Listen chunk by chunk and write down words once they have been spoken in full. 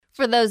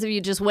For those of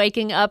you just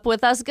waking up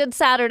with us, good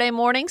Saturday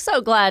morning.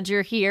 So glad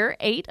you're here.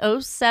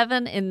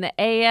 8:07 in the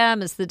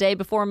a.m. It's the day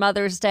before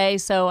Mother's Day,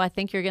 so I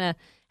think you're going to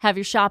have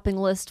your shopping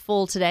list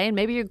full today and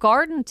maybe your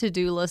garden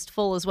to-do list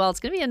full as well. It's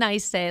going to be a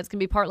nice day. It's going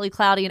to be partly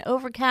cloudy and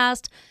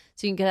overcast,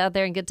 so you can get out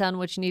there and get done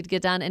what you need to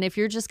get done. And if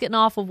you're just getting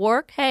off of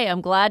work, hey,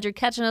 I'm glad you're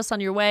catching us on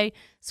your way.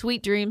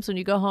 Sweet dreams when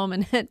you go home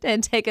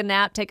and take a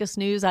nap, take a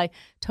snooze. I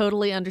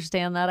totally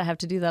understand that. I have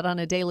to do that on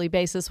a daily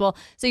basis. Well,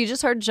 so you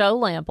just heard Joe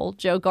Lample,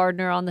 Joe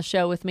Gardner, on the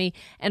show with me.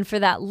 And for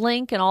that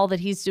link and all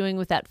that he's doing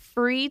with that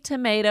free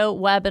tomato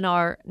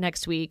webinar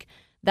next week,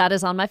 that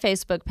is on my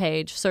Facebook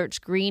page.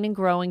 Search Green and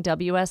Growing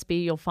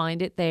WSB. You'll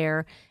find it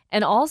there.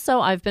 And also,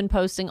 I've been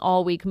posting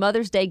all week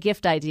Mother's Day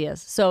gift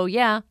ideas. So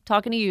yeah,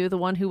 talking to you, the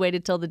one who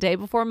waited till the day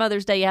before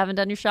Mother's Day, you haven't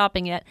done your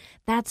shopping yet,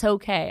 that's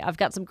okay. I've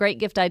got some great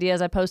gift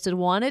ideas. I posted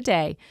one a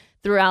day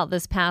throughout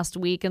this past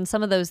week. And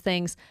some of those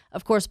things,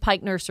 of course,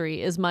 Pike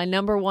Nursery is my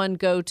number one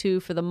go-to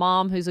for the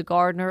mom who's a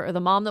gardener or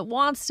the mom that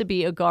wants to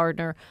be a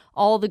gardener.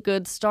 All the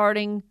good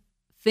starting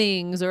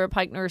things or a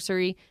Pike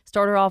Nursery.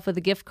 Start her off with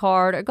a gift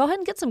card or go ahead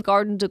and get some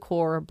garden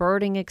decor,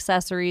 birding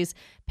accessories,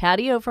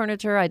 patio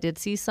furniture. I did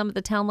see some at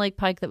the Town Lake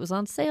Pike that was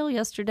on sale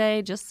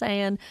yesterday, just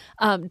saying.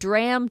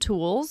 Dram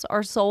tools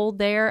are sold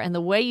there, and the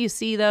way you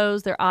see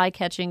those, they're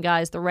eye-catching,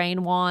 guys. The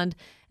rain wand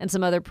and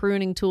some other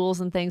pruning tools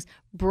and things.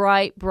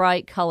 Bright,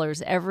 bright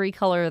colors, every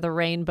color of the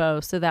rainbow.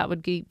 So that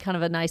would be kind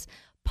of a nice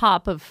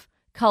pop of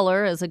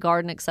color as a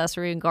garden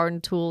accessory and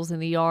garden tools in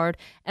the yard.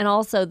 And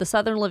also the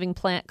Southern Living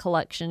Plant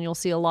Collection. You'll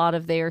see a lot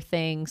of their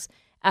things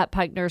at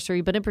Pike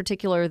Nursery, but in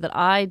particular that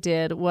I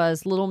did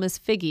was Little Miss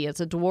Figgy. It's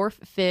a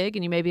dwarf fig,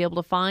 and you may be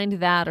able to find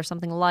that or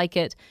something like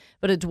it,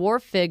 but a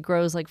dwarf fig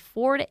grows like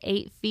 4 to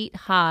 8 feet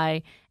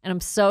high, and I'm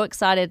so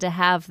excited to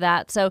have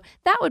that. So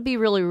that would be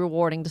really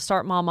rewarding to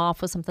start mom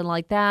off with something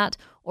like that,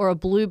 or a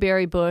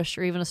blueberry bush,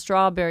 or even a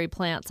strawberry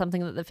plant,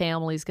 something that the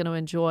family's going to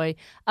enjoy.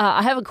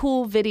 I have a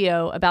cool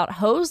video about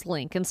Hose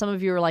Link, and some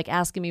of you are like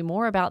asking me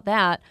more about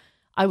that.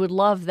 I would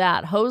love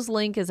that. Hose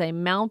Link is a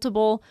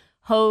mountable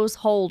hose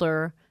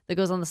holder that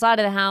goes on the side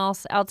of the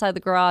house, outside the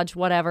garage,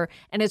 whatever,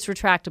 and it's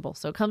retractable.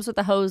 So it comes with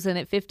a hose in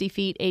it, 50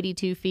 feet,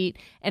 82 feet,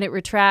 and it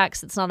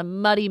retracts. It's not a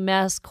muddy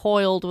mess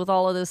coiled with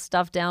all of this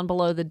stuff down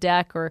below the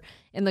deck or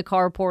in the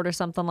carport or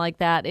something like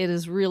that. It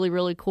is really,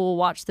 really cool.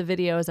 Watch the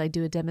video as I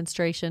do a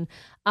demonstration.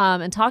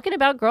 And talking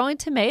about growing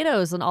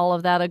tomatoes and all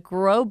of that, a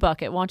Grow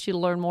Bucket. Wants you to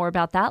learn more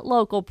about that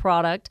local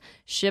product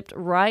shipped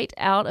right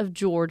out of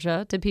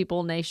Georgia to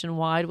people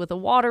nationwide with a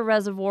water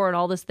reservoir and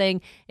all this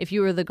thing if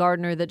you are the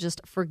gardener that just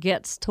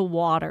forgets to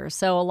water.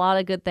 So a lot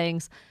of good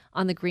things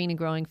on the Green and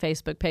Growing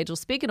Facebook page. Well,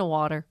 speaking of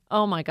water,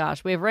 oh my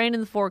gosh, we have rain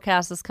in the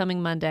forecast this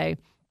coming Monday,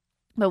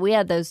 but we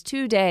had those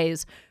 2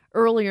 days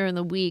earlier in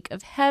the week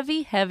of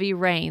heavy, heavy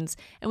rains.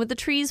 And with the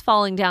trees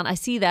falling down, I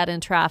see that in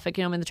traffic.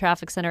 You know, I'm in the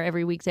traffic center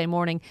every weekday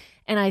morning,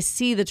 and I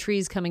see the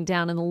trees coming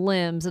down and the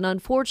limbs. And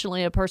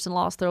unfortunately, a person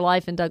lost their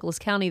life in Douglas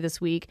County this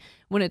week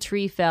when a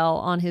tree fell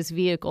on his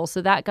vehicle. So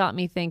that got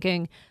me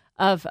thinking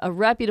of a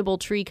reputable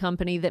tree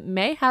company that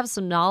may have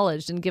some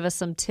knowledge and give us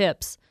some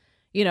tips,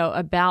 you know,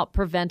 about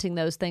preventing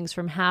those things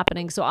from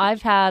happening. So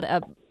I've had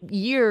a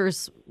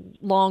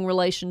years-long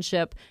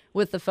relationship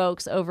with the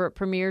folks over at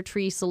Premier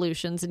Tree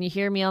Solutions, and you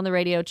hear me on the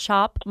radio,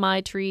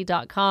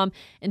 chopmytree.com,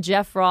 and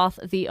Jeff Roth,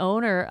 the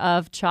owner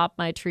of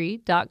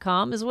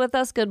chopmytree.com, is with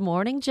us. Good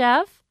morning,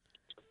 Jeff.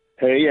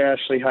 Hey,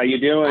 Ashley, how you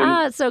doing?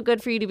 It's so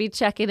good for you to be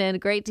checking in.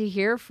 Great to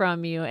hear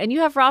from you. And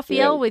you have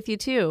Raphael with you,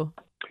 too.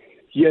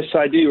 Yes,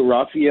 I do.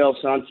 Rafael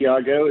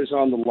Santiago is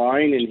on the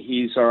line, and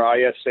he's our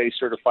ISA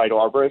certified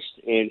arborist,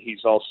 and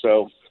he's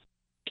also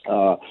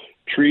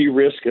tree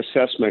risk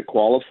assessment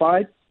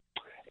qualified.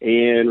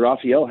 And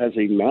Rafael has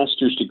a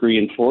master's degree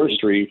in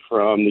forestry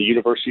from the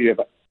University of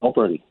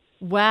Auburn.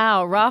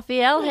 Wow.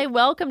 Raphael, hey,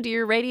 welcome to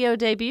your radio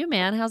debut,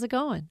 man. How's it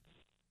going?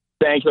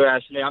 Thank you,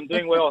 Ashley. I'm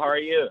doing well. How are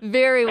you?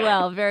 Very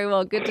well, very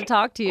well. Good to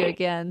talk to you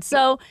again.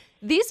 So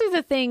these are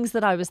the things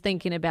that I was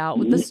thinking about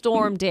with the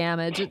storm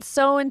damage. It's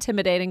so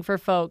intimidating for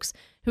folks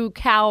who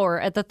cower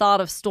at the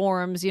thought of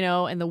storms, you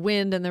know, and the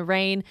wind and the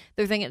rain.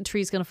 They're thinking a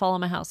tree's going to fall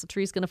on my house. A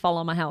tree's going to fall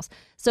on my house.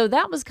 So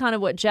that was kind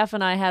of what Jeff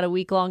and I had a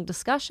week-long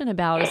discussion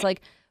about, is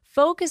like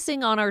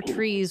focusing on our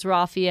trees,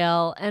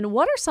 Raphael, and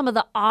what are some of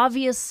the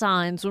obvious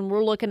signs when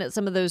we're looking at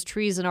some of those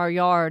trees in our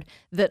yard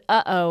that,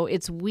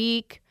 it's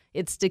weak,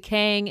 it's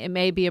decaying, it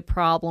may be a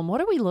problem. What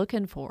are we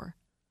looking for?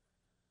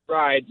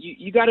 Right.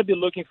 You got to be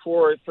looking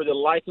for the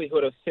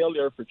likelihood of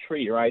failure of a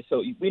tree, right?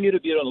 So we need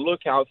to be on the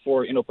lookout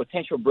for,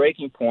 potential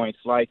breaking points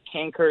like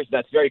cankers.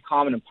 That's very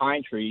common in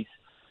pine trees,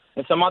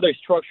 and some other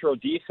structural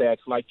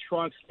defects like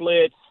trunk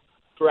splits,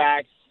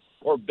 cracks,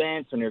 or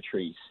bends on your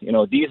trees.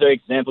 These are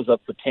examples of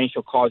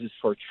potential causes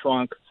for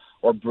trunk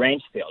or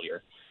branch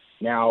failure.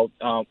 Now,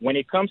 when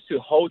it comes to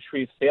whole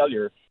tree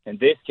failure, in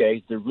this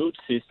case, the root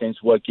system is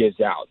what gives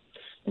out.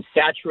 And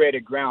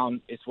saturated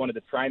ground is one of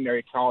the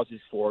primary causes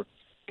for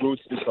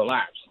roots to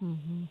collapse.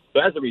 Mm-hmm. So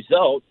as a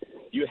result,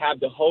 you have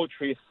the whole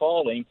tree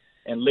falling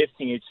and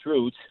lifting its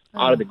roots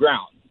out of the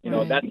ground.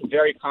 Right. That's a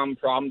very common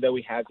problem that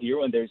we have here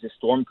when there's a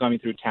storm coming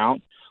through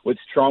town. with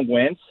strong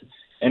winds.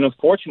 And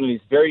unfortunately,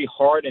 it's very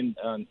hard and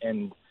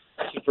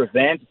to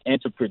prevent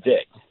and to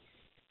predict.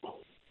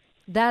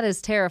 That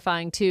is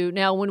terrifying too.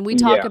 Now, when we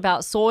talk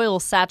about soil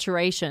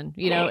saturation,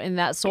 and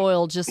that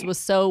soil just was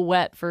so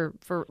wet for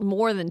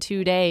more than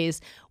 2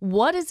 days,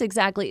 what is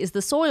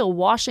the soil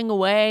washing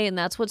away and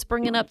that's what's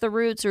bringing up the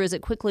roots, or is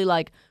it quickly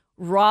like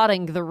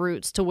rotting the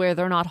roots to where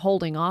they're not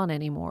holding on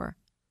anymore?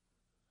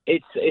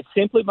 It's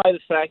simply by the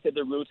fact that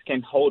the roots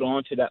can hold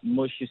on to that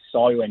mushy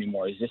soil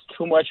anymore. It's just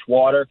too much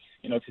water.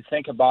 If you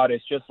think about it,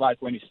 it's just like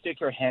when you stick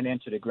your hand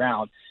into the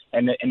ground,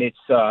 and it's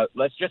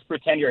let's just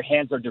pretend your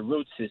hands are the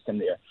root system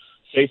there.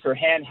 So if your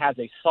hand has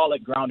a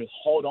solid ground to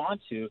hold on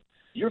to,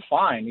 you're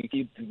fine.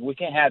 We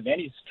can have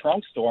any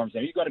strong storms,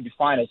 and you're going to be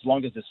fine as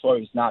long as the soil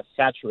is not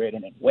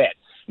saturated and wet.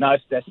 Now,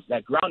 if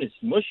that ground is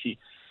mushy,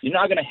 you're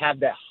not going to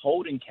have that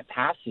holding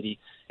capacity,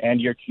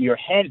 and your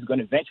hand is going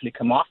to eventually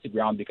come off the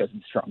ground because of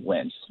the strong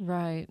winds.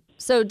 Right.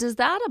 So does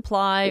that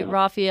apply,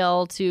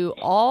 Rafael, to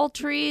all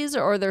trees,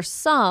 or are there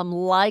some,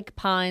 like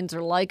pines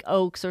or like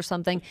oaks or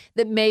something,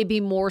 that may be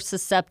more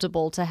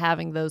susceptible to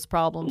having those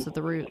problems with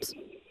the roots?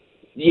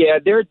 Yeah,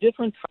 there are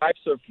different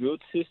types of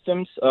root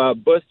systems,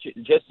 but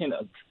just in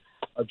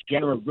a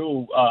general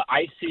rule,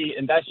 I see,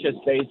 and that's just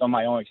based on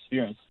my own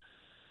experience,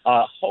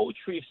 whole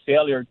tree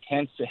failure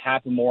tends to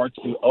happen more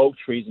to oak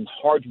trees and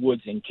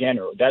hardwoods in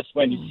general. That's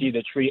when you see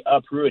the tree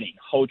uprooting,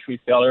 whole tree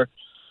failure,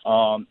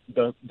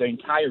 the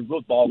entire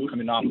root ball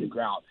coming off the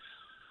ground.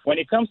 When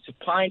it comes to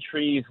pine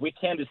trees, we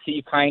tend to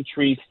see pine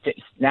trees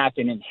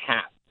snapping in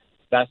half.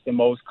 That's the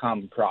most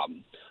common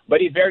problem.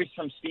 But it varies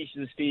from species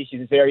to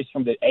species. It varies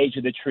from the age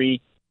of the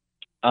tree.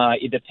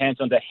 It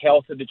depends on the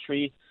health of the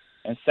tree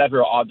and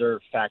several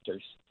other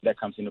factors that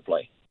comes into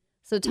play.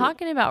 So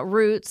talking about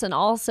roots and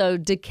also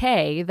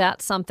decay,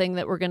 that's something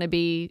that we're going to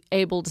be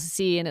able to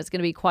see, and it's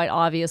going to be quite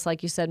obvious,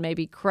 like you said,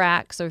 maybe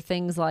cracks or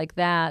things like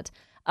that.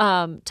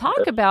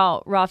 Talk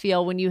about,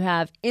 Rafael, when you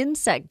have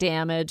insect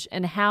damage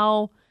and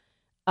how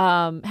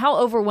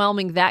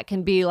overwhelming that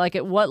can be. Like,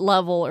 at what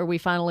level are we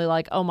finally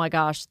like, oh my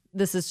gosh,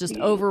 this is just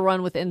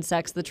overrun with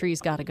insects, the tree's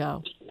got to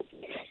go?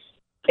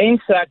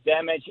 Insect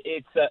damage,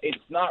 it's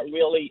not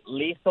really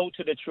lethal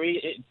to the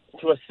tree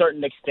to a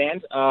certain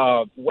extent.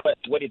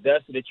 What it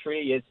does to the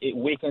tree is it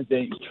weakens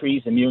the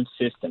tree's immune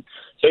system.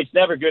 So it's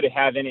never good to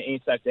have any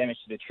insect damage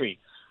to the tree.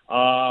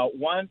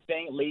 One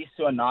thing leads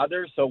to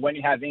another. So when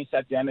you have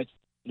insect damage,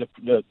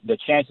 the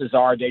chances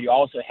are that you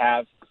also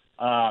have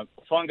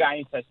fungi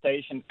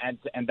infestation, and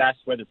that's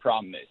where the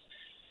problem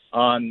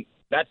is.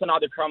 That's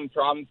another common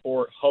problem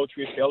for whole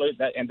tree failure,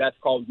 and that's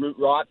called root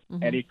rot.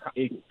 Mm-hmm. And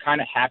it kind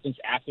of happens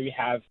after you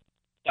have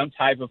some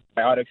type of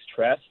biotic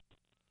stress.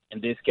 In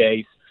this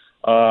case,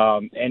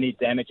 any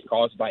damage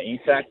caused by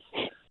insects.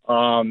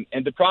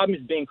 And the problem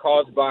is being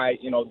caused by,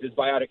 this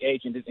biotic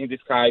agent, in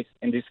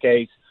this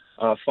case,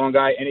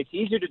 fungi. And it's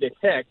easier to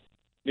detect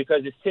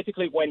because it's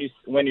typically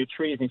when your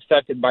tree is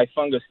infected by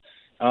fungus,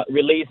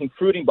 releasing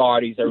fruiting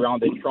bodies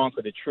around the trunk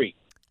of the tree.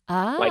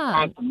 Like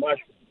constant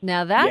mushrooms.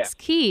 Now that's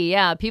key.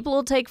 Yeah. People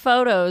will take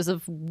photos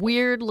of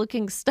weird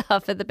looking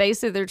stuff at the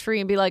base of their tree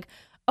and be like,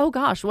 oh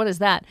gosh, what is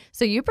that?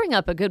 So you bring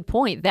up a good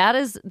point. That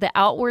is the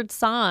outward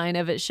sign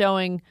of it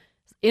showing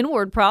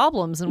inward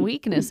problems and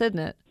weakness, isn't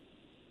it?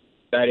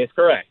 That is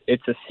correct.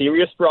 It's a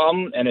serious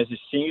problem. And as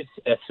soon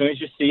as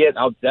you see it,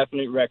 I'll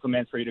definitely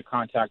recommend for you to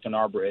contact an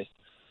arborist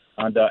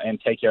and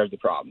take care of the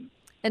problem.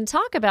 And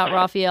talk about,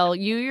 Rafael,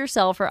 you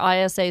yourself are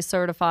ISA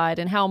certified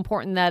and how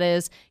important that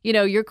is.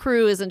 Your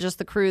crew isn't just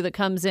the crew that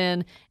comes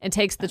in and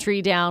takes the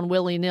tree down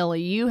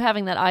willy-nilly. You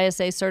having that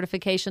ISA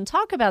certification,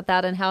 talk about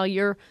that and how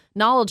you're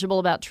knowledgeable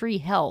about tree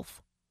health.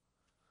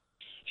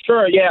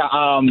 Sure, yeah.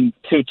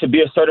 To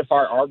be a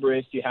certified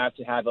arborist, you have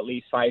to have at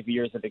least 5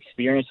 years of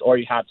experience, or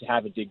you have to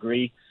have a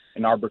degree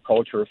in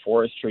arboriculture or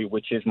forestry,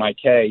 which is my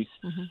case.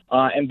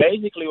 Mm-hmm. And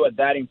basically what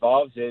that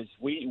involves is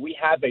we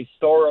have a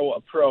thorough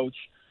approach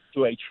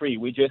to a tree.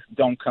 We just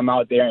don't come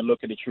out there and look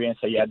at the tree and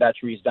say, yeah, that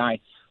tree is dying.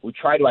 We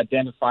try to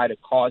identify the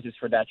causes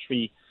for that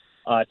tree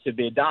to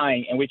be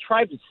dying, and we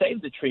try to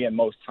save the tree. And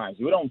most times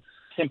we don't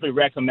simply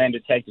recommend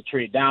to take the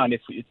tree down if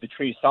the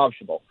tree is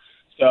salvageable.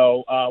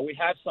 So we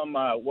have some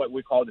what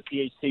we call the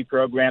PHC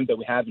program that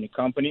we have in the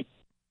company.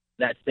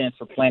 That stands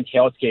for Plant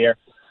Health Care,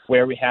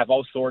 where we have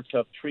all sorts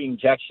of tree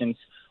injections,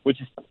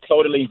 which is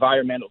totally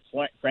environmental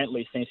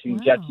friendly, since you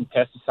inject some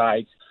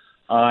pesticides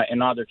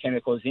and other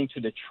chemicals into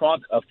the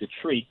trunk of the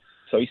tree,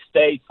 so it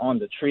stays on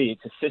the tree.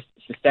 It's a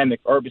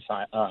systemic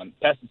herbicide,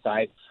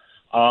 pesticide,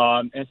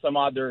 and some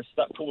other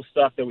cool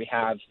stuff that we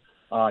have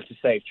to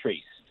save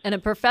trees. And a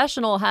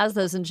professional has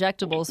those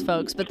injectables,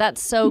 folks, but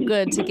that's so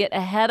good to get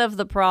ahead of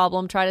the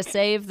problem, try to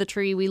save the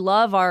tree. We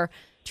love our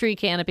tree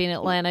canopy in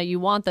Atlanta. You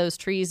want those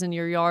trees in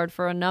your yard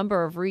for a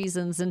number of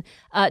reasons. And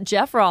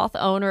Jeff Roth,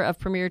 owner of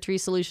Premier Tree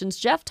Solutions.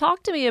 Jeff,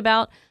 talk to me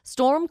about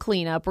storm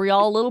cleanup. Were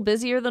y'all a little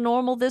busier than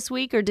normal this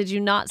week, or did you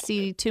not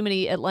see too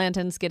many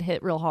Atlantans get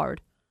hit real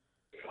hard?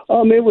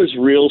 It was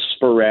real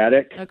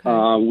sporadic.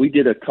 Okay. We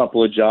did a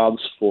couple of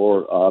jobs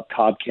for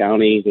Cobb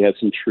County. They had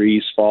some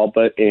trees fall,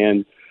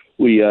 and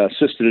we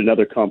assisted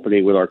another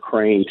company with our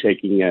crane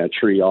taking a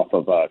tree off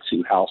of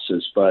 2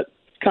 houses, but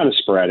kind of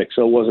sporadic,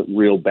 so it wasn't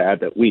real bad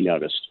that we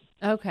noticed.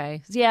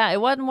 Okay. Yeah, it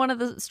wasn't one of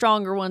the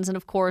stronger ones. And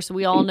of course,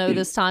 we all know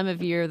this time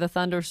of year, the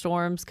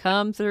thunderstorms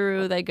come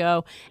through, they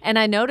go. And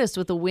I noticed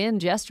with the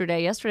wind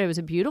yesterday was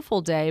a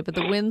beautiful day, but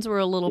the winds were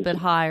a little bit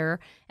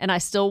higher. And I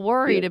still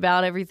worried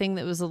about everything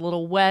that was a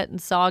little wet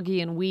and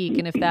soggy and weak.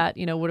 And if that,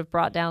 would have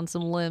brought down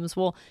some limbs.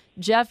 Well,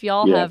 Jeff,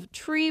 y'all have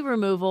tree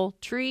removal,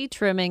 tree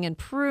trimming, and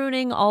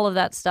pruning, all of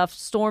that stuff.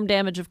 Storm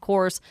damage, of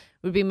course,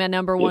 would be my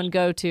number one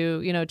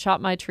go-to,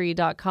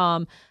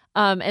 chopmytree.com.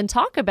 And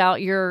talk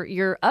about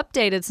your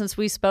updated, since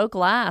we spoke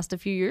last a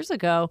few years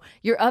ago,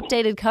 your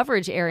updated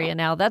coverage area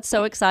now. That's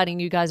so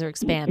exciting. You guys are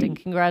expanding.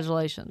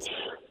 Congratulations.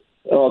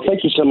 Oh,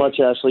 thank you so much,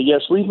 Ashley.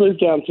 Yes, we've moved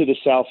down to the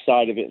south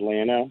side of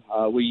Atlanta.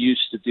 We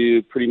used to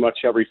do pretty much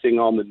everything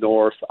on the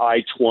north,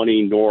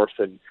 I-20 north,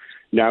 and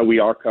now we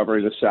are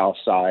covering the south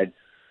side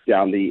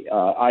down the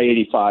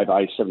I-85,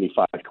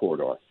 I-75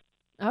 corridor.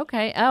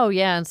 Okay. Oh,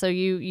 yeah. And so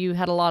you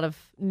had a lot of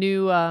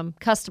new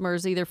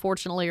customers, either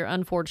fortunately or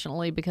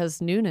unfortunately, because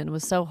Newnan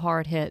was so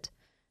hard hit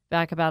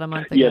back about a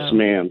month ago. Yes,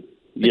 ma'am.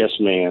 Yes,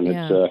 ma'am.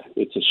 Yeah.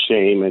 It's a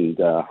shame, and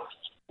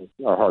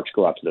our hearts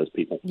go out to those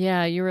people.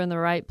 Yeah, you were in the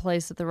right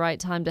place at the right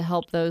time to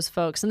help those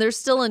folks. And they're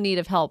still in need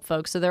of help,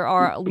 folks. So there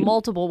are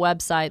multiple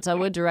websites. I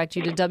would direct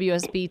you to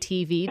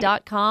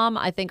WSBTV.com.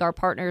 I think our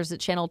partners at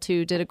Channel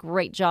 2 did a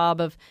great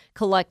job of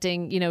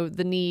collecting,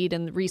 the need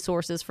and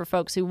resources for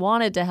folks who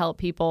wanted to help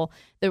people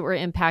that were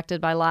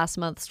impacted by last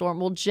month's storm.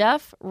 Well,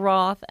 Jeff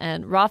Roth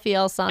and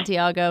Rafael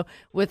Santiago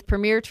with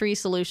Premier Tree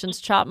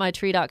Solutions,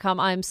 chopmytree.com.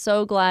 I'm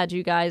so glad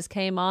you guys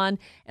came on,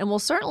 and we'll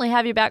certainly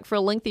have you back for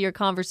a lengthier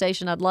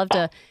conversation. I'd love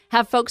to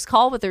have folks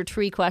call with their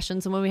tree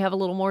questions, and when we have a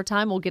little more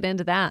time, we'll get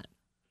into that.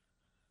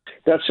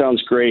 That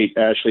sounds great,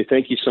 Ashley.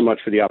 Thank you so much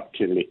for the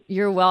opportunity.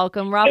 You're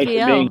welcome.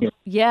 Rafael.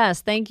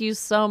 Yes, thank you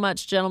so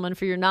much, gentlemen,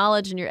 for your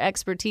knowledge and your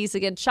expertise.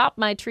 Again,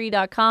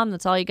 chopmytree.com.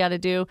 That's all you got to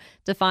do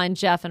to find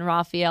Jeff and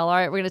Rafael. All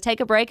right, we're going to take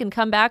a break and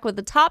come back with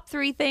the top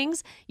 3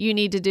 things you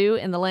need to do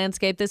in the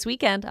landscape this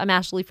weekend. I'm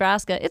Ashley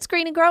Frasca. It's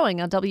Green and Growing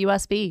on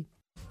WSB.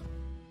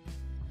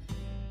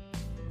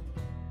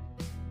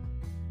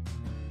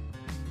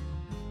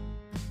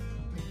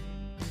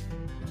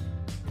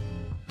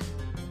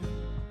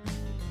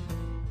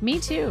 Me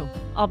too.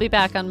 I'll be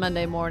back on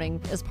Monday morning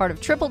as part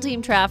of Triple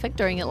Team Traffic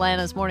during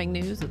Atlanta's Morning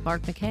News with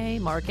Mark McKay,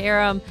 Mark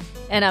Aram,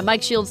 and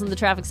Mike Shields in the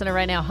traffic center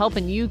right now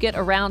helping you get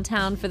around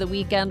town for the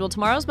weekend. Well,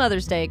 tomorrow's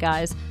Mother's Day,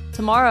 guys.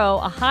 Tomorrow,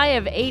 a high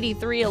of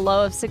 83, a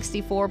low of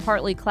 64,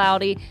 partly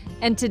cloudy.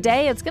 And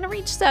today, it's going to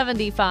reach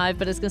 75,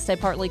 but it's going to stay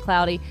partly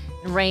cloudy.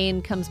 And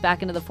rain comes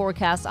back into the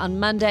forecast on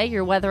Monday.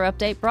 Your weather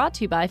update brought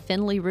to you by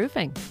Finley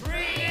Roofing.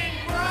 Green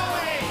and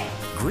Growing!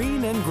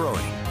 Green and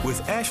Growing with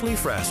Ashley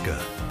Frasca.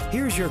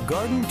 Here's your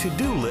garden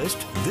to-do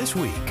list this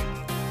week.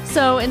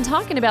 So in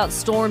talking about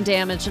storm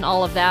damage and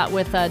all of that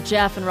with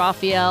Jeff and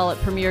Rafael at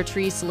Premier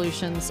Tree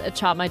Solutions at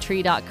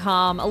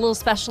chopmytree.com, a little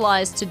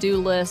specialized to-do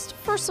list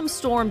for some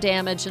storm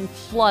damage and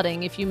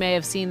flooding, if you may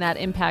have seen that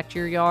impact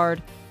your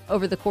yard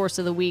over the course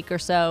of the week or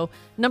so.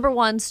 Number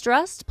 1,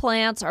 stressed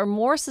plants are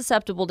more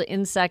susceptible to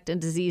insect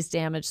and disease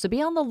damage. So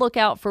be on the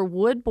lookout for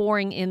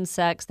wood-boring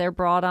insects. They're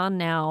brought on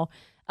now.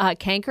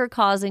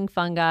 Canker-causing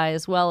fungi,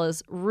 as well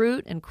as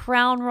root and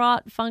crown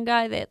rot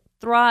fungi that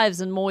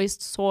thrives in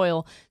moist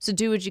soil. So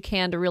do what you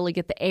can to really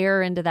get the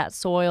air into that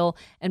soil,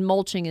 and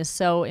mulching is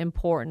so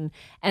important.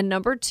 And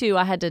number 2,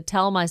 I had to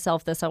tell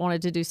myself this. I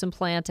wanted to do some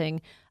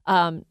planting.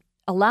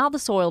 Allow the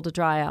soil to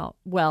dry out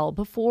well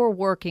before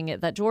working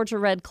it. That Georgia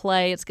red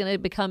clay, it's going to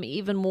become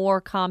even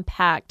more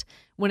compact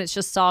when it's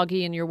just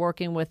soggy and you're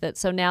working with it.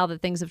 So now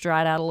that things have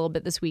dried out a little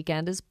bit this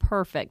weekend is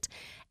perfect.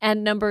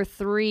 And number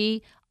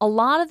 3, a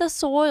lot of the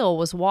soil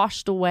was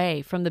washed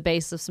away from the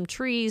base of some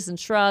trees and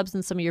shrubs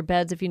and some of your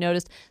beds, if you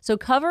noticed. So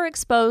cover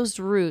exposed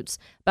roots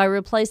by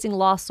replacing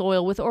lost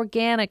soil with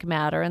organic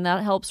matter, and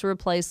that helps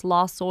replace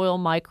lost soil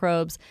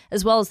microbes,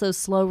 as well as those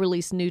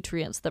slow-release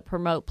nutrients that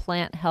promote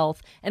plant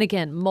health. And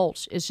again,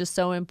 mulch is just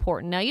so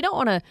important. Now, you don't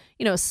want to,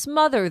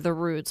 smother the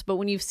roots, but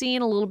when you've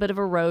seen a little bit of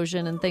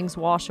erosion and things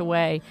wash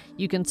away,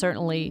 you can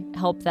certainly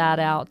help that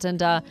out.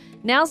 And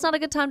now's not a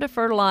good time to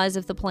fertilize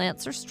if the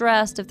plants are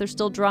stressed, if they're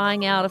still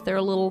drying out, if they're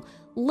a little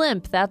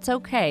limp, that's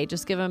okay.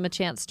 Just give them a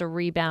chance to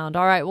rebound.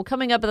 All right, well,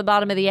 coming up at the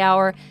bottom of the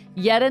hour,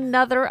 yet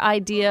another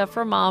idea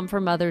for Mom for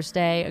Mother's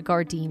Day, a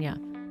gardenia.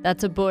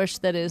 That's a bush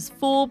that is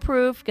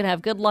foolproof, can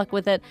have good luck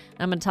with it.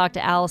 I'm going to talk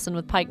to Allison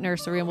with Pike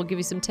Nursery, and we'll give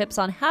you some tips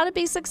on how to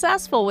be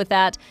successful with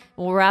that.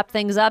 We'll wrap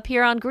things up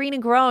here on Green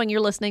and Growing.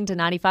 You're listening to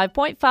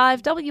 95.5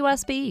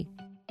 WSB.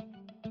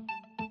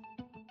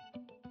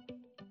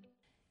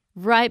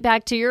 Right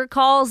back to your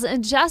calls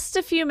in just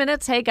a few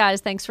minutes. Hey,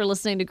 guys, thanks for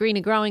listening to Green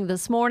and Growing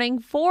this morning.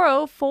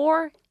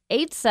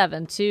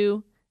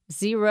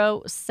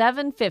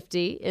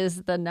 404-872-0750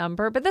 is the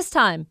number. But this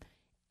time,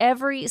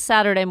 every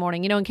Saturday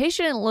morning, in case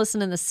you didn't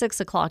listen in the 6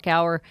 o'clock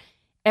hour,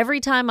 every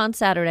time on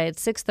Saturday at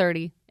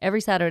 6:30,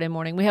 every Saturday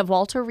morning, we have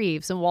Walter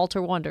Reeves and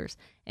Walter Wonders.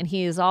 and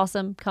he is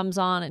awesome, comes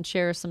on and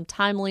shares some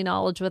timely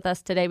knowledge with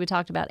us today. We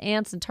talked about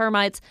ants and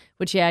termites,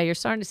 which, yeah, you're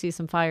starting to see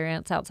some fire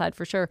ants outside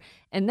for sure.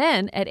 And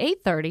then at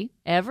 8:30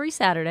 every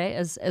Saturday,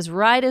 as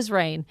right as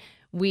rain,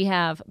 we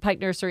have Pike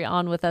Nursery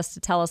on with us to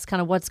tell us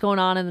kind of what's going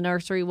on in the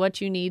nursery, what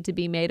you need to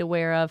be made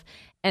aware of.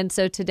 And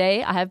so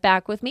today I have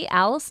back with me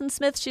Allison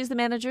Smith. She's the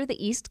manager of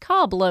the East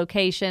Cobb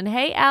location.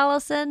 Hey,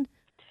 Allison.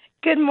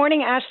 Good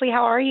morning, Ashley.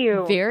 How are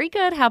you? Very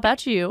good. How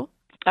about you?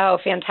 Oh,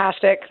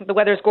 fantastic. The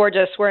weather's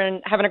gorgeous.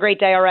 We're having a great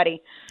day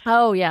already.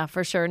 Oh, yeah,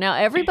 for sure. Now,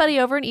 everybody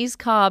over in East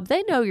Cobb,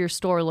 they know your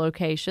store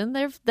location.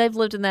 They've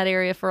lived in that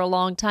area for a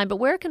long time. But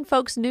where can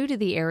folks new to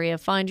the area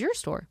find your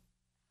store?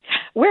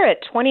 We're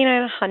at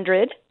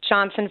 2900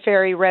 Johnson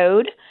Ferry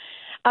Road,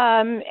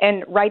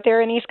 and right there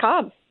in East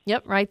Cobb.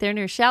 Yep, right there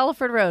near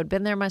Shallowford Road.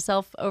 Been there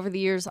myself over the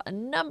years a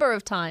number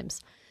of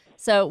times.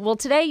 So, well,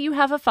 today you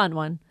have a fun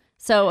one.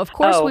 So, of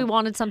course, we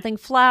wanted something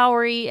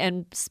flowery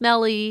and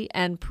smelly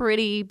and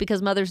pretty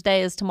because Mother's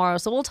Day is tomorrow.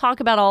 So we'll talk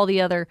about all the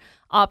other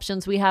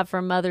options we have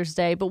for Mother's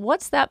Day. But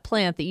what's that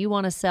plant that you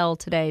want to sell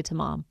today to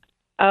Mom?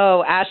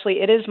 Oh, Ashley,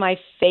 it is my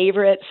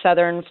favorite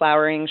southern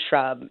flowering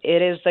shrub.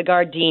 It is the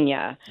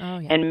gardenia. Oh,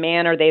 yeah. And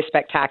man, are they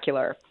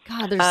spectacular.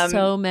 God, there's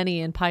so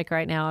many in Pike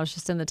right now. I was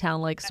just in the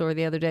Town Lake store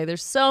the other day.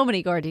 There's so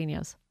many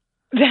gardenias.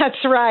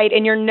 That's right.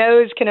 And your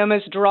nose can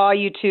almost draw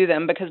you to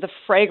them because the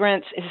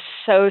fragrance is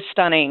so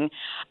stunning.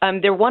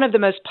 They're one of the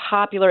most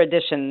popular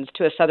additions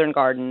to a southern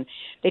garden.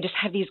 They just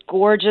have these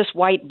gorgeous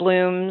white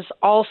blooms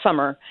all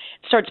summer.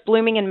 It starts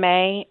blooming in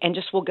May and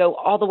just will go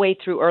all the way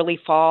through early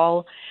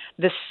fall.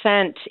 The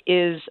scent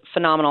is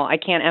phenomenal. I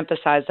can't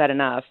emphasize that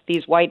enough.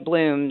 These white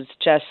blooms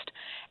just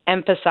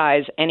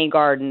emphasize any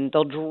garden.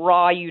 They'll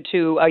draw you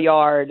to a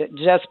yard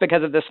just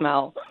because of the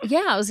smell.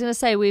 Yeah, I was going to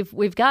say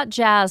we've got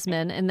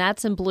jasmine, and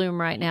that's in bloom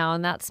right now,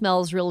 and that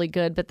smells really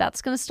good, but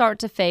that's going to start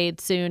to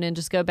fade soon and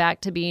just go back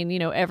to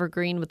being,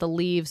 evergreen with the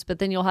leaves. But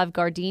then you'll have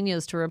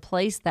gardenias to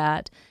replace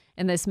that,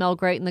 and they smell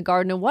great in the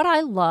garden. And what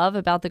I love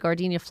about the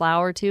gardenia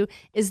flower, too,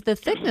 is the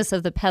thickness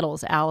of the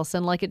petals,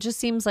 Allison. Like, it just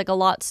seems like a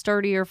lot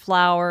sturdier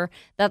flower.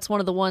 That's one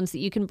of the ones that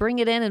you can bring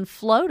it in and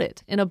float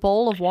it in a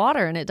bowl of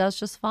water, and it does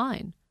just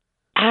fine.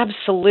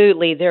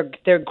 Absolutely.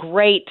 They're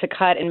great to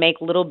cut and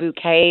make little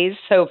bouquets.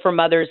 So for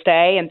Mother's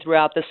Day and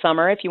throughout the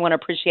summer, if you want to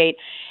appreciate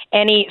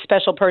any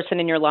special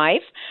person in your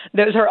life,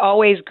 those are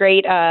always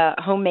great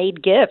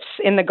homemade gifts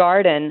in the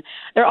garden.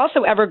 They're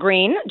also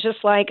evergreen,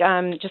 just like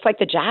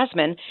the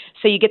jasmine.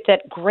 So you get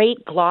that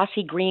great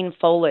glossy green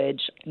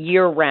foliage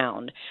year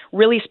round.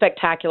 Really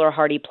spectacular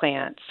hardy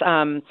plants.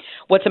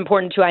 What's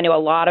important too, I know a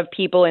lot of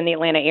people in the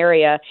Atlanta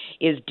area,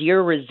 is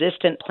deer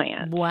resistant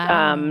plants.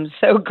 Wow.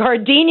 So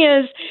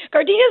gardenias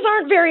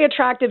aren't very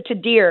attractive to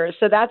deer,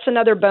 so that's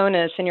another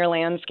bonus in your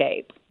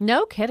landscape.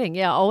 No kidding.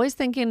 Yeah, always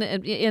thinking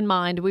in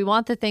mind, we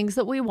want the things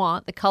that we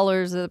want, the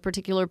colors of the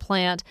particular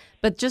plant,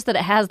 but just that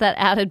it has that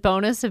added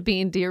bonus of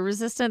being deer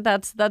resistant,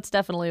 that's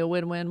definitely a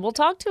win-win. Well,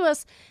 talk to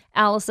us,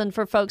 Allison,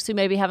 for folks who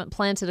maybe haven't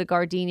planted a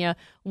gardenia.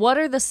 What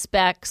are the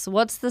specs?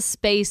 What's the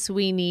space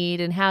we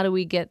need, and how do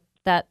we get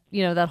that,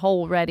 that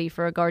hole ready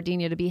for a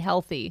gardenia to be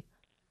healthy?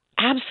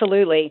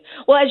 Absolutely.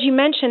 Well, as you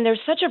mentioned, there's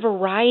such a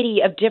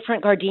variety of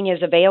different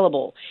gardenias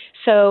available.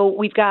 So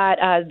we've got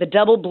the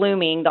double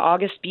blooming, the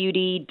August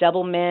Beauty,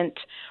 double mint,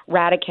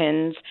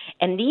 radicans,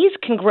 and these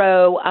can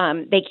grow.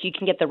 You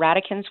can get the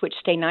radicans, which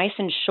stay nice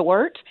and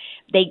short.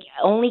 They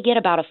only get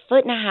about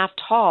 1.5 feet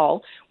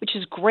tall, which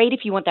is great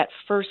if you want that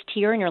first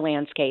tier in your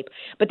landscape,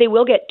 but they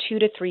will get 2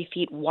 to 3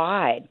 feet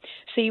wide.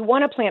 So you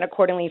want to plant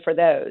accordingly for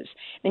those.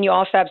 Then you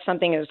also have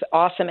something as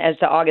awesome as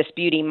the August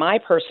Beauty, my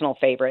personal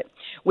favorite,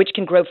 which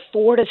can grow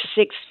 4 to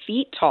 6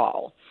 feet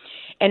tall.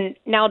 And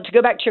now to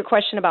go back to your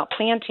question about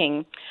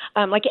planting,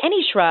 like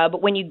any shrub,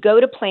 when you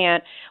go to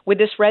plant with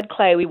this red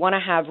clay, we want to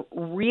have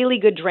really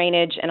good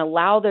drainage and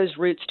allow those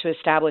roots to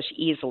establish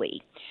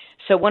easily.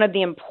 So one of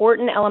the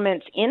important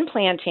elements in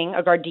planting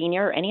a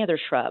gardenia or any other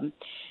shrub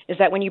is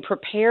that when you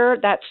prepare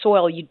that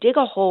soil, you dig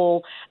a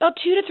hole about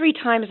 2 to 3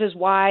 times as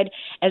wide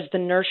as the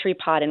nursery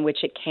pot in which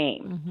it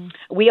came.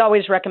 Mm-hmm. We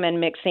always recommend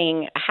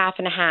mixing half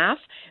and half,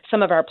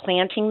 some of our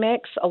planting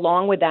mix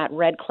along with that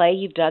red clay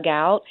you've dug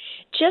out,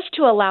 just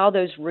to allow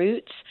those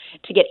roots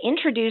to get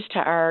introduced to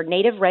our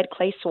native red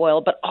clay soil,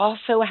 but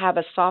also have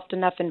a soft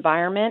enough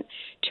environment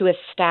to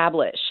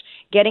establish.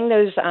 Getting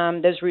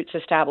those roots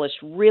established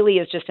really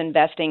is just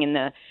investing in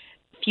the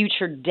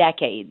future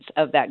decades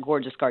of that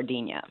gorgeous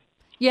gardenia.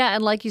 Yeah,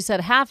 and like you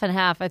said, half and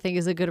half I think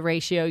is a good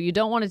ratio. You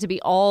don't want it to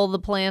be all the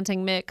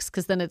planting mix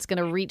because then it's going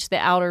to reach the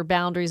outer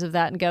boundaries of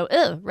that and go,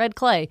 red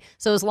clay.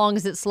 So as long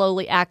as it's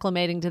slowly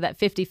acclimating to that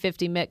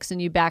 50-50 mix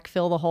and you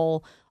backfill the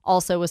hole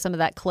also with some of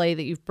that clay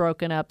that you've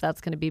broken up,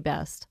 that's going to be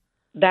best.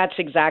 That's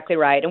exactly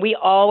right. And we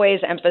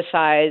always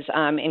emphasize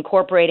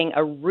incorporating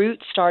a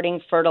root-starting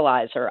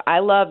fertilizer. I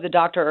love the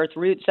Dr. Earth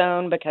Root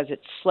Zone because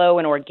it's slow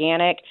and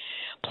organic.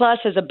 Plus,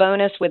 as a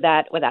bonus with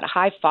that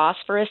high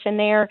phosphorus in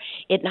there,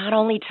 it not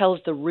only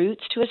tells the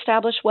roots to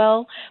establish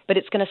well, but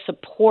it's going to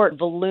support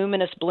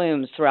voluminous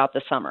blooms throughout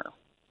the summer.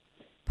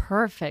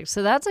 Perfect.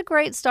 So that's a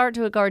great start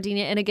to a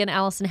gardenia. And again,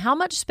 Allison, how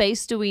much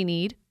space do we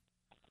need?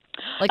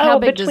 Like how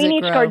big does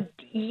between it each grow?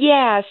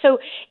 Yeah, so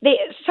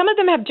some of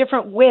them have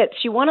different widths.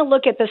 You want to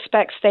look at the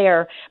specs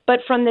there, but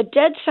from the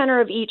dead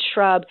center of each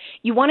shrub,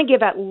 you want to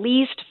give at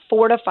least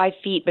 4 to 5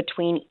 feet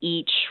between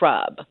each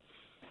shrub.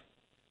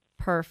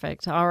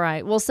 Perfect. All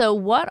right. Well, so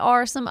what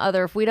are some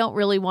other, if we don't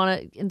really want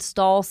to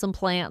install some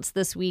plants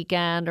this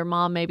weekend, or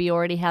mom maybe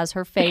already has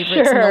her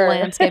favorites in the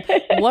landscape,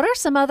 what are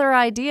some other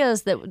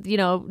ideas that,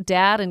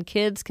 dad and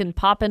kids can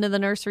pop into the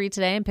nursery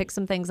today and pick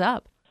some things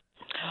up?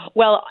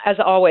 Well, as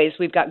always,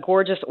 we've got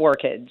gorgeous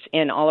orchids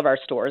in all of our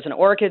stores, and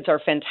orchids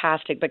are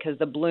fantastic because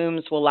the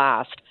blooms will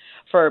last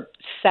for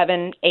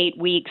 7, 8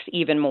 weeks,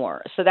 even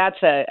more. So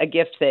that's a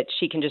gift that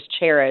she can just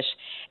cherish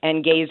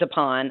and gaze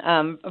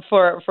upon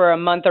for a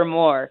month or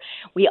more.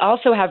 We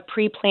also have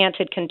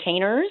pre-planted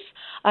containers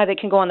that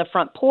can go on the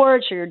front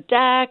porch or your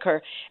deck,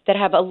 or that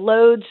have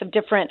loads of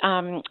different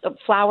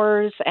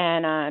flowers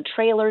and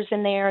trailers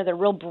in there. They're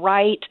real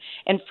bright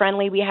and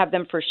friendly. We have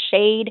them for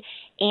shade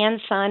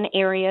and sun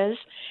areas.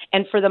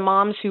 And for the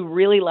moms who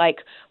really like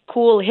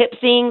cool, hip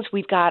things,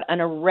 we've got an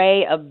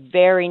array of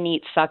very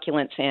neat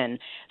succulents in.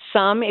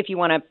 Some, if you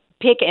want to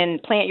pick and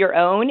plant your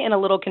own in a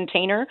little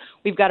container,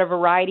 we've got a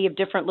variety of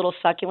different little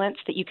succulents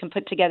that you can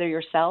put together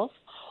yourself.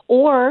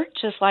 Or,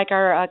 just like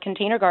our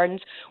container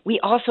gardens, we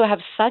also have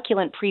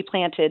succulent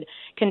pre-planted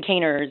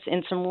containers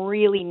in some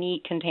really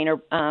neat container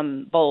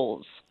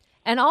bowls.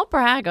 And I'll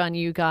brag on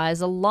you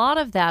guys. A lot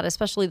of that,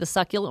 especially the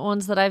succulent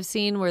ones that I've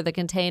seen where the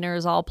container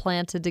is all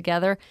planted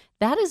together,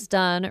 that is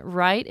done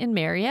right in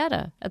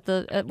Marietta at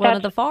one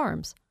of the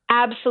farms.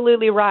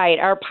 Absolutely right.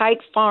 Our Pike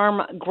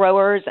Farm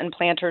growers and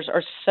planters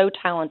are so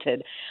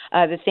talented.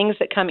 The things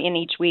that come in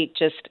each week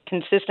just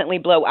consistently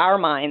blow our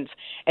minds,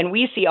 and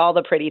we see all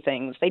the pretty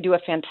things. They do a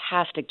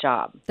fantastic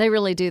job. They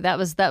really do. That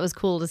was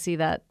cool to see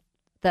that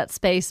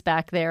space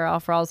back there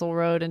off Roswell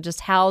Road, and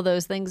just how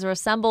those things are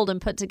assembled and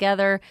put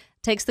together.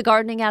 Takes the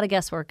gardening out of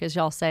guesswork, as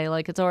y'all say.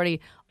 Like, it's already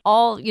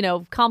all,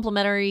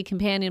 complementary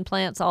companion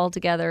plants all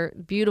together.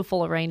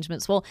 Beautiful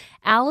arrangements. Well,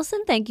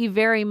 Allison, thank you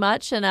very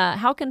much. And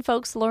how can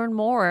folks learn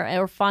more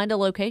or find a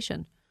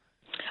location?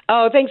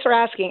 Oh, thanks for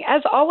asking.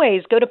 As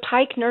always, go to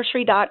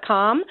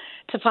pikenursery.com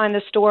to find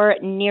the store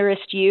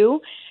nearest you.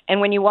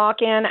 And when you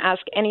walk in,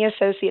 ask any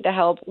associate to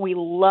help. We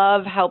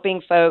love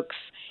helping folks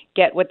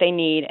get what they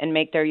need and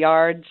make their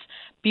yards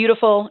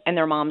beautiful and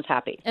their moms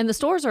happy. And the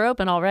stores are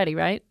open already,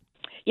 right?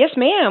 Yes,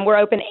 ma'am. We're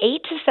open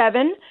 8 to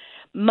 7,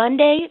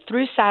 Monday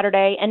through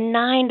Saturday, and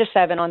 9 to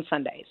 7 on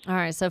Sundays. All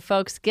right. So,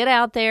 folks, get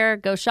out there.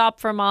 Go shop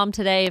for mom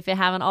today if you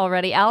haven't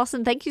already.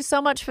 Allison, thank you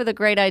so much for the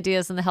great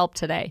ideas and the help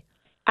today.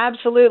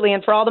 Absolutely.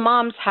 And for all the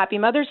moms, happy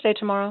Mother's Day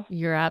tomorrow.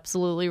 You're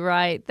absolutely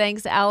right.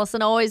 Thanks,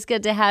 Allison. Always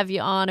good to have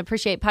you on.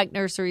 Appreciate Pike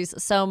Nurseries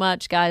so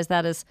much, guys.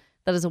 That is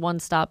a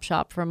one-stop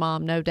shop for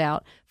mom, no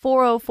doubt.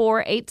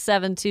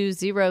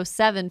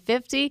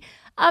 404-872-0750.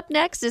 Up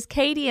next is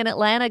Katie in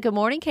Atlanta. Good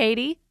morning,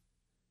 Katie.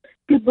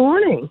 Good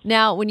morning.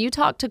 Now, when you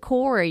talked to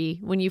Corey,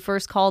 when you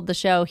first called the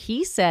show,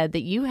 he said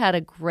that you had a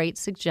great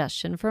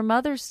suggestion for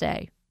Mother's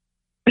Day.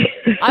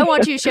 I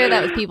want you to share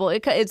that with people.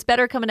 It's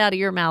better coming out of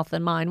your mouth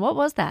than mine. What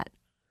was that?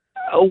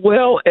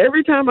 Well,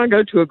 every time I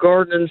go to a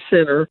gardening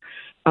center,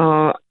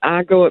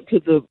 I go up to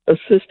the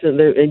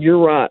assistant, and you're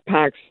right,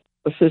 Pike's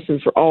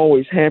assistants are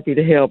always happy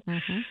to help.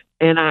 Mm-hmm.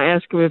 And I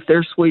ask them if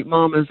their sweet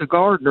mom is a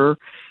gardener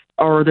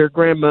or their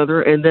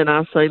grandmother, and then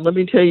I say, let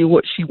me tell you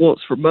what she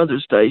wants for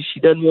Mother's Day. She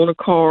doesn't want a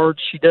card.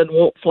 She doesn't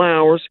want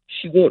flowers.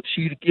 She wants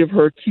you to give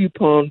her a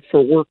coupon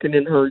for working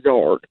in her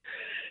yard.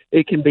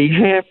 It can be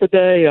half a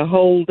day, a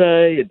whole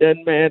day. It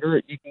doesn't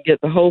matter. You can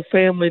get the whole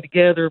family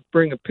together,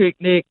 bring a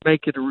picnic,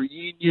 make it a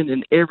reunion,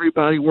 and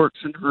everybody works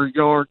in her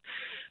yard.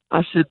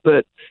 I said,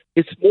 but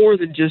it's more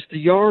than just the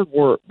yard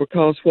work,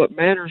 because what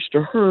matters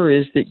to her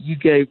is that you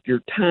gave your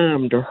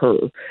time to her,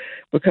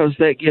 because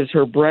that gives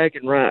her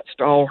bragging rights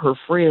to all her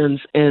friends.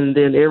 And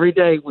then every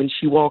day when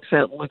she walks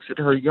out and looks at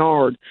her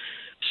yard,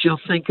 she'll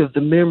think of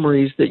the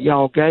memories that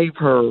y'all gave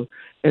her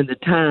and the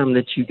time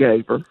that you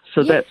gave her.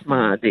 So that's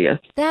my idea.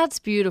 That's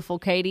beautiful,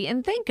 Katie.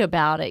 And think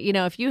about it.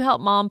 If you help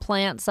mom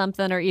plant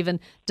something or even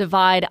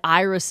divide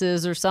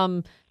irises or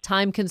some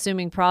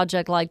time-consuming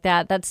project like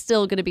that, that's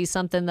still going to be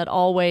something that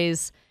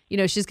always,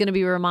 she's going to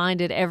be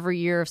reminded every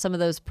year of some of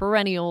those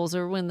perennials,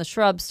 or when the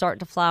shrubs start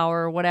to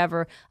flower or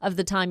whatever, of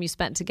the time you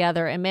spent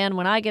together. And man,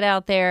 when I get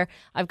out there,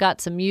 I've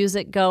got some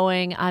music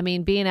going. I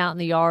mean, being out in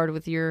the yard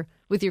with your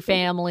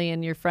family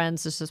and your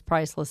friends is just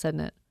priceless,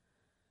 isn't it?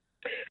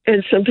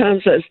 And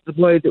sometimes that's the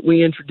way that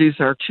we introduce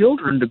our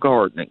children to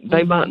gardening.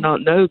 They might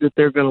not know that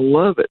they're going to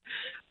love it,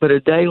 but a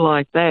day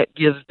like that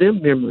gives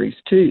them memories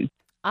too.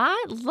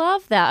 I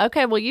love that.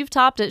 Okay, well, you've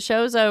topped it.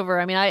 Show's over.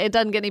 I mean, it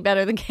doesn't get any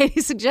better than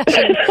Katie's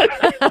suggestion.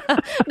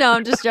 No,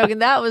 I'm just joking.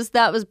 That was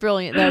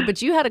brilliant, though.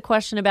 But you had a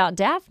question about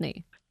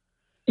Daphne.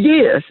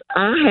 Yes,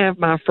 I have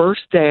my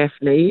first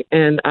Daphne,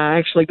 and I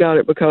actually got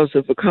it because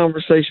of a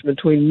conversation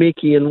between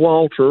Mickey and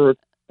Walter a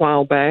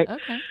while back.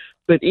 Okay.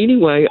 But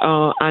anyway,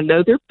 I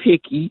know they're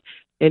picky,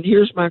 and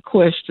here's my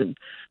question.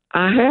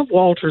 I have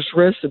Walter's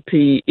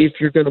recipe if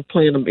you're going to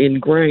plant them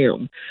in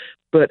ground,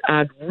 but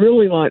I'd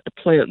really like to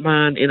plant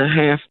mine in a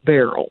half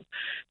barrel.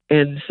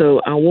 And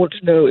so I want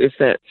to know if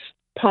that's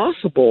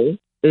possible,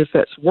 if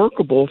that's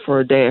workable for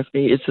a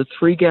Daphne. It's a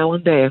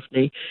 3-gallon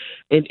Daphne.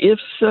 And if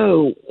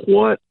so,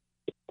 what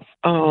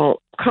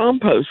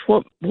compost,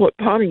 what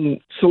potting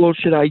soil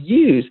should I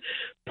use?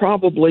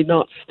 Probably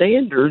not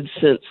standard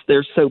since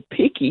they're so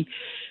picky.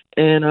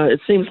 And it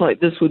seems like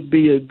this would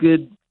be a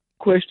good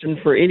question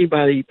for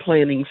anybody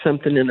planting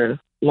something in a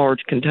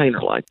large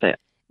container like that.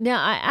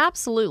 Now, I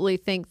absolutely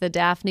think the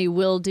Daphne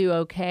will do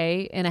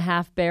okay in a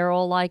half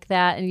barrel like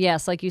that. And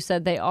yes, like you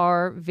said, they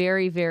are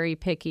very, very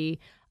picky.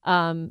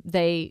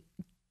 Well-drained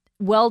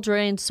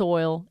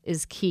soil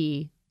is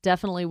key,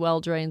 definitely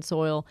well-drained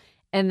soil.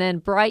 And then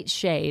bright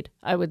shade,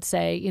 I would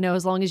say,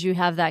 as long as you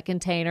have that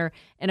container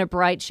in a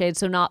bright shade,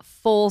 so not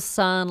full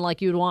sun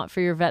like you'd want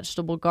for your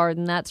vegetable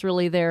garden. That's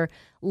really their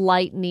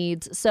light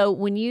needs. So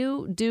when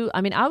you do,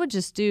 I would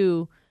just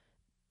do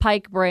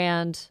Pike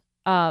brand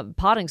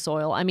potting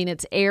soil.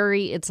 It's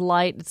airy, it's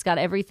light, it's got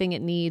everything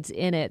it needs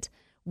in it.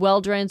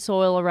 Well-drained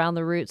soil around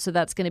the roots, so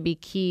that's going to be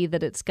key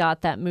that it's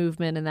got that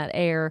movement and that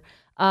air.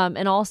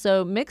 And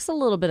also mix a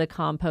little bit of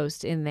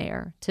compost in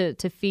there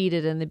to feed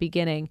it in the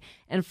beginning.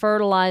 And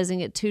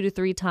fertilizing it 2 to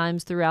 3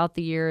 times throughout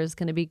the year is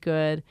going to be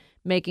good,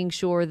 making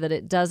sure that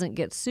it doesn't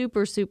get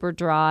super, super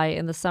dry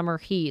in the summer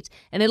heat.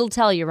 And it'll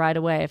tell you right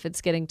away if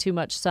it's getting too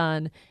much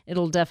sun.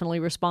 It'll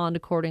definitely respond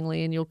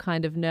accordingly, and you'll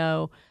kind of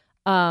know.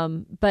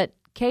 But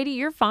Katie,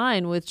 you're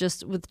fine with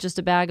just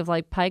a bag of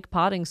like Pike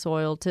potting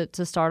soil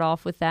to start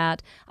off with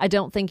that. I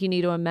don't think you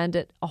need to amend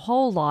it a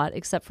whole lot,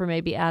 except for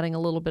maybe adding a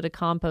little bit of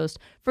compost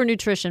for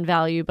nutrition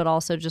value, but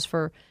also just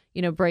for,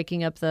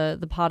 breaking up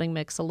the potting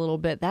mix a little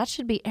bit. That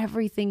should be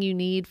everything you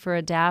need for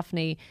a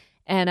Daphne.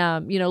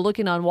 And,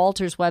 looking on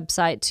Walter's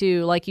website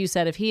too, like you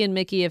said, if he and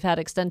Mickey have had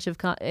extensive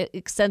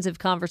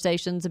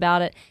conversations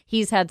about it,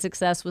 he's had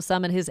success with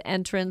some in his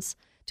entrance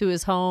to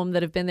his home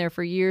that have been there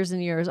for years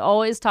and years.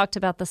 Always talked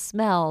about the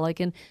smell, like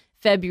in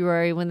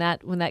February when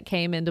that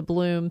came into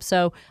bloom.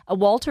 So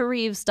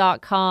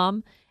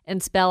WalterReeves.com,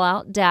 and spell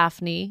out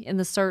Daphne in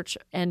the search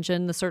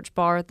engine, the search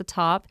bar at the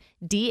top,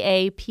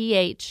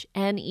 Daphne.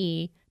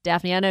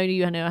 Daphne, I know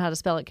you know how to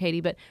spell it, Katie,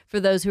 but for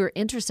those who are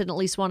interested and at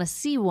least want to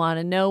see one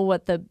and know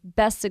what the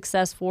best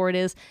success for it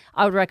is,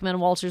 I would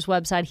recommend Walter's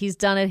website. He's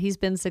done it. He's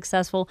been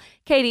successful.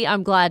 Katie,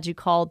 I'm glad you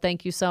called.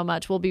 Thank you so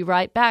much. We'll be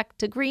right back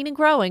to Green and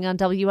Growing on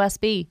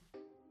WSB.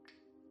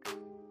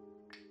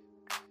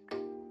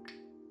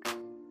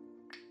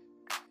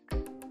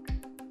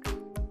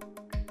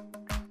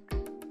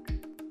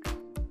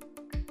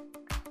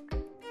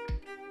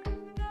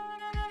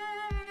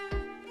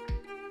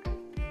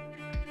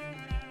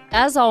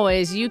 As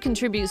always, you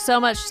contribute so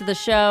much to the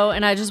show,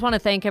 and I just want to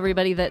thank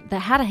everybody that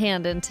had a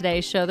hand in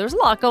today's show. There's a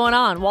lot going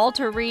on.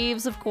 Walter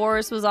Reeves, of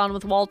course, was on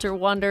with Walter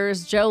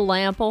Wonders. Joe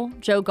Lample,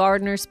 Joe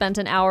Gardner spent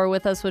an hour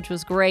with us, which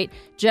was great.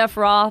 Jeff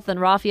Roth and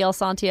Rafael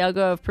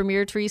Santiago of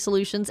Premier Tree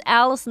Solutions.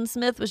 Allison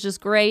Smith was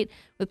just great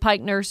with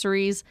Pike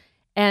Nurseries.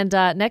 And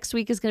next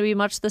week is going to be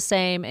much the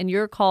same, and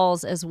your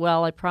calls as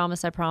well. I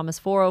promise.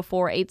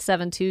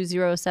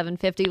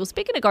 404-872-0750. Well,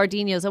 speaking of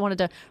gardenias, I wanted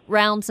to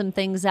round some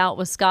things out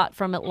with Scott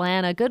from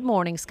Atlanta. Good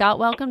morning, Scott.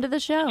 Welcome to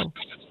the show.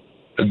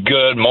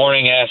 Good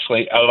morning,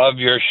 Ashley. I love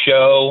your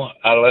show.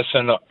 I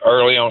listen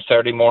early on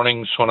Saturday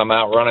mornings when I'm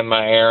out running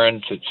my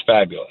errands. It's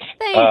fabulous.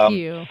 Thank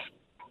you.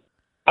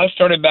 I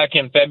started back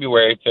in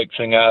February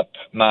fixing up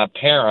my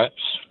parents'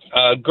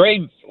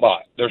 grave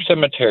lot, their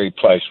cemetery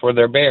place where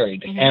they're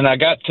buried. Mm-hmm. And I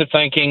got to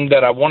thinking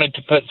that I wanted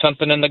to put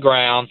something in the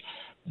ground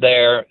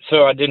there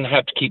so I didn't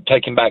have to keep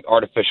taking back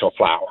artificial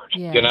flowers.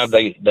 Yes.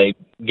 They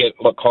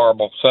look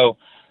horrible. So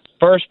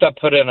first I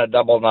put in a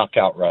double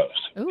knockout rose.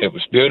 Ooh. It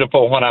was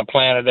beautiful when I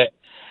planted it.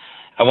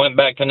 I went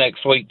back the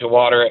next week to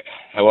water it.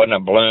 There wasn't a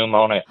bloom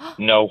on it,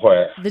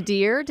 nowhere. The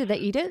deer, did they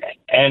eat it?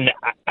 And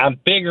I'm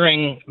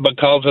figuring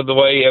because of the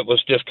way it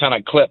was just kind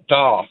of clipped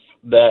off,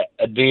 that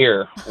a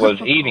deer was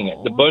eating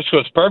it. The bush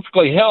was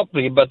perfectly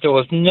healthy, but there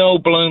was no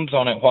blooms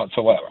on it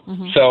whatsoever.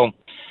 Mm-hmm. So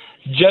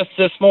just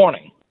this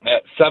morning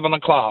at 7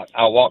 o'clock,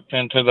 I walked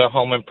into the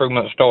home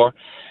improvement store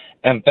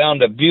and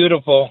found a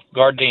beautiful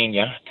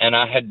gardenia. And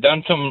I had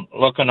done some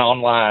looking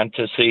online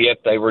to see if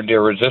they were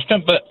deer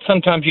resistant, but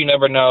sometimes you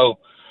never know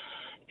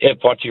if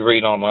what you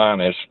read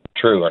online is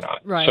true or not.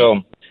 Right.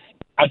 So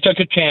I took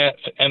a chance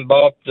and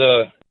bought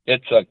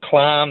it's a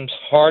Climbs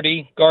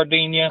Hardy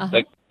gardenia,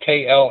 the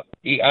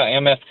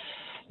KLEIMS,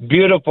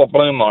 beautiful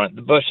bloom on it.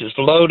 The bush is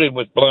loaded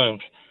with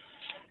blooms.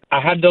 I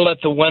had to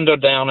let the window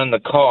down in the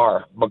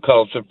car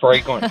because the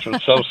fragrance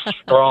was so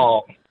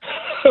strong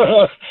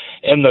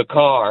in the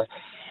car.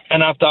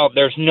 And I thought,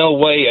 there's no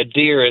way a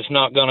deer is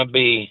not going to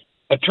be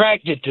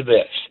attracted to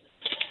this.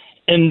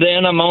 And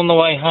then I'm on the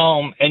way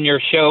home, and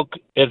your show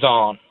is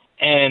on.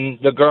 And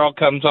the girl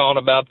comes on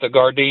about the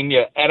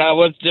gardenia, and I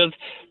was just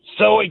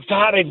so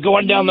excited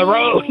going down the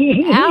road.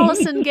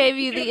 Allison gave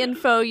you the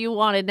info you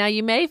wanted. Now,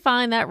 you may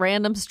find that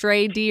random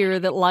stray deer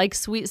that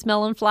likes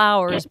sweet-smelling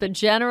flowers, but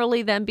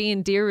generally them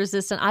being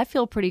deer-resistant, I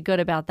feel pretty good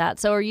about that.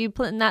 So are you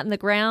putting that in the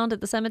ground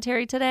at the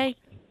cemetery today?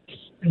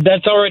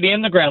 That's already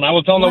in the ground. I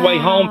was on the way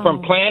home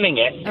from planting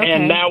it,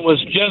 and that was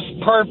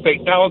just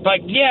perfect. I was like,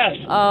 yes,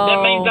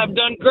 that means I've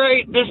done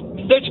great.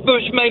 This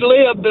bush may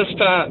live this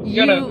time.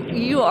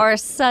 You are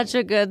such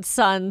a good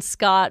son,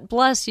 Scott.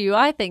 Bless you.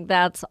 I think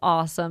that's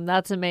awesome.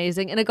 That's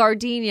amazing. And a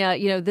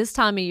gardenia, this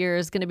time of year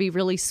is going to be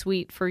really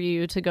sweet for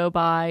you to go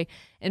by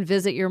and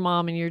visit your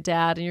mom and your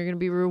dad, and you're going to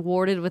be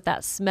rewarded with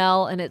that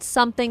smell, and it's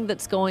something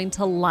that's going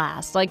to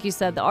last. Like you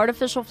said, the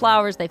artificial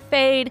flowers, they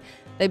fade,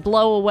 they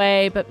blow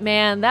away, but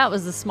man, that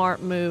was a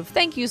smart move.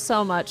 Thank you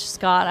so much,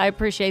 Scott. I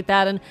appreciate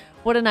that, and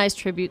what a nice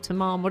tribute to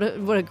Mom. What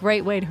a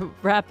great way to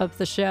wrap up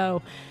the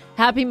show.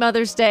 Happy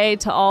Mother's Day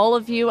to all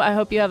of you. I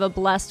hope you have a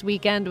blessed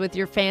weekend with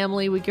your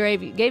family. We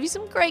gave you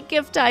some great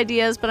gift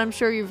ideas, but I'm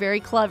sure you're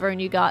very clever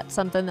and you got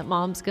something that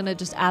Mom's going to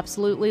just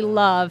absolutely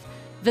love.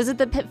 Visit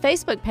the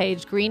Facebook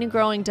page, Green and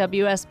Growing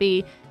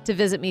WSB, to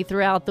visit me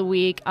throughout the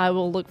week. I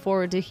will look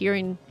forward to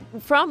hearing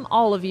from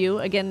all of you.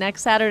 Again,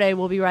 next Saturday,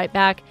 we'll be right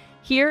back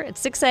here at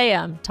 6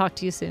 a.m. Talk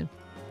to you soon.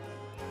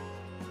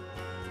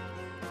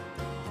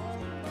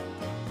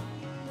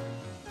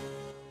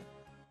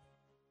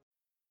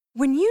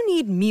 When you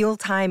need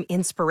mealtime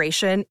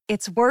inspiration,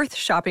 it's worth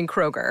shopping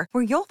Kroger,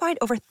 where you'll find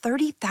over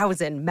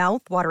 30,000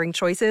 mouth-watering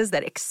choices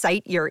that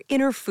excite your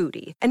inner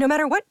foodie. And no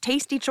matter what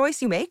tasty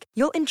choice you make,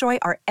 you'll enjoy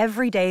our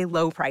everyday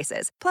low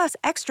prices, plus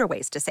extra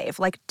ways to save,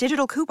 like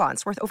digital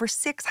coupons worth over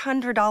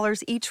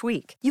 $600 each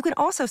week. You can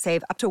also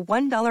save up to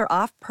 $1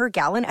 off per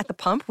gallon at the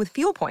pump with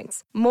fuel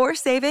points. More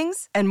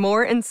savings and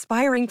more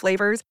inspiring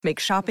flavors make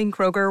shopping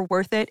Kroger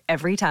worth it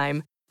every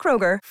time.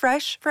 Kroger,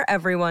 fresh for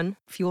everyone.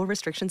 Fuel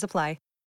restrictions apply.